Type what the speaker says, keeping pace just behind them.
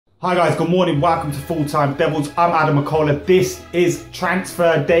Hi guys, good morning, welcome to Full Time Devils. I'm Adam McCullough. This is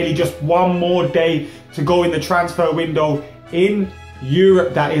Transfer Daily. Just one more day to go in the transfer window in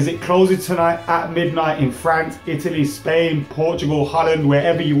Europe. That is, it closes tonight at midnight in France, Italy, Spain, Portugal, Holland,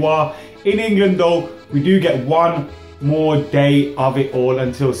 wherever you are. In England though, we do get one more day of it all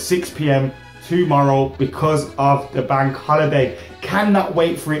until 6 p.m. tomorrow because of the bank holiday. Cannot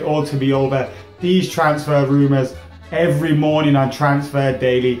wait for it all to be over. These transfer rumours every morning on Transfer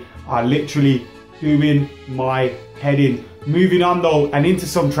Daily are literally doing my head in. Moving on though, and into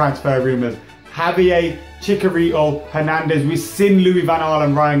some transfer rumours. Javier Chicharito Hernández. We've seen Louis van Gaal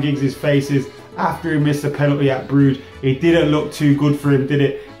and Ryan Giggs' faces after he missed a penalty at Bruges. It didn't look too good for him, did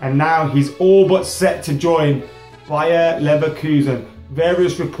it? And now he's all but set to join Bayer Leverkusen.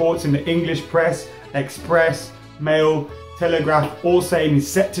 Various reports in the English press, Express, Mail, Telegraph, all saying he's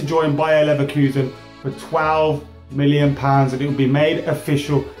set to join Bayer Leverkusen for £12 million, and it will be made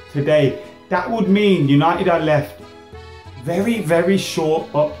official today. That would mean United are left very short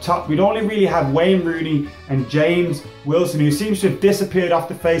up top. We'd only really have Wayne Rooney and James Wilson, who seems to have disappeared off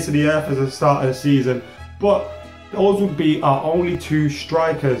the face of the earth as the start of the season, but those would be our only two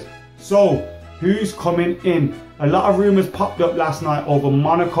strikers. So who's coming in? A lot of rumours popped up last night over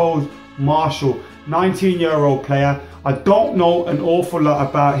Monaco's Martial, 19-year-old player. I don't know an awful lot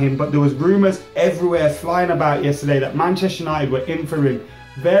about him, but there was rumours everywhere flying about yesterday that Manchester United were in for him.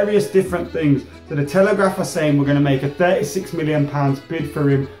 Various different things. So the Telegraph are saying we're going to make a £36 million bid for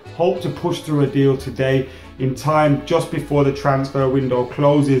him. Hope to push through a deal today in time just before the transfer window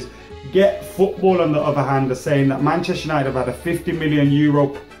closes. Get Football on the other hand are saying that Manchester United have had a €50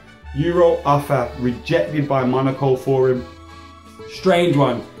 million offer rejected by Monaco for him. Strange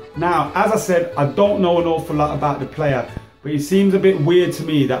one. Now, as I said, I don't know an awful lot about the player, but it seems a bit weird to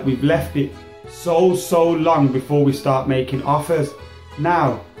me that we've left it so long before we start making offers.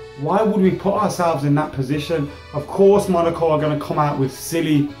 Now, why would we put ourselves in that position? Of course, Monaco are going to come out with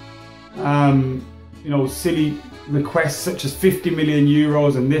silly, silly requests such as €50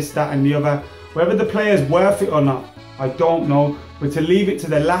 million and this, that and the other. Whether the player's worth it or not, I don't know. But to leave it to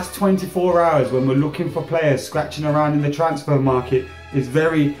the last 24 hours when we're looking for players scratching around in the transfer market is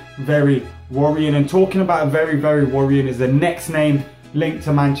very worrying. And talking about very worrying is the next name linked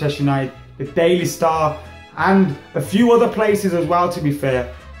to Manchester United. The Daily Star and a few other places as well, to be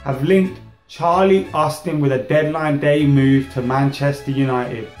fair, have linked Charlie Austin with a deadline day move to Manchester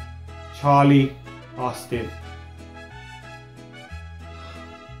United. Charlie Austin.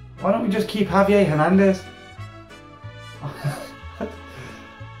 Why don't we just keep Javier Hernández?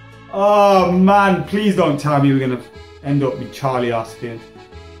 Oh man, please don't tell me we're going to end up with Charlie Austin.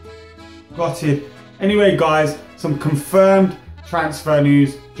 Got it. Anyway guys, some confirmed transfer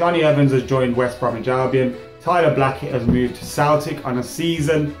news. Johnny Evans has joined West Bromwich Albion. Tyler Blackett has moved to Celtic on a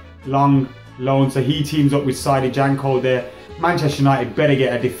season-long loan, so he teams up with Saidi Janko there. Manchester United better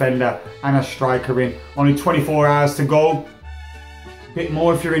get a defender and a striker in. Only 24 hours to go. A bit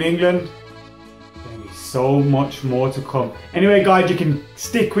more if you're in England. So much more to come. Anyway guys, you can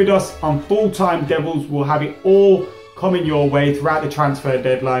stick with us on Full Time Devils. We'll have it all coming your way throughout the transfer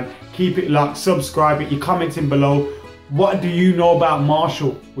deadline. Keep it locked, subscribe it, you're commenting below. What do you know about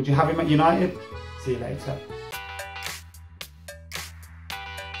Martial? Would you have him at United? See you later.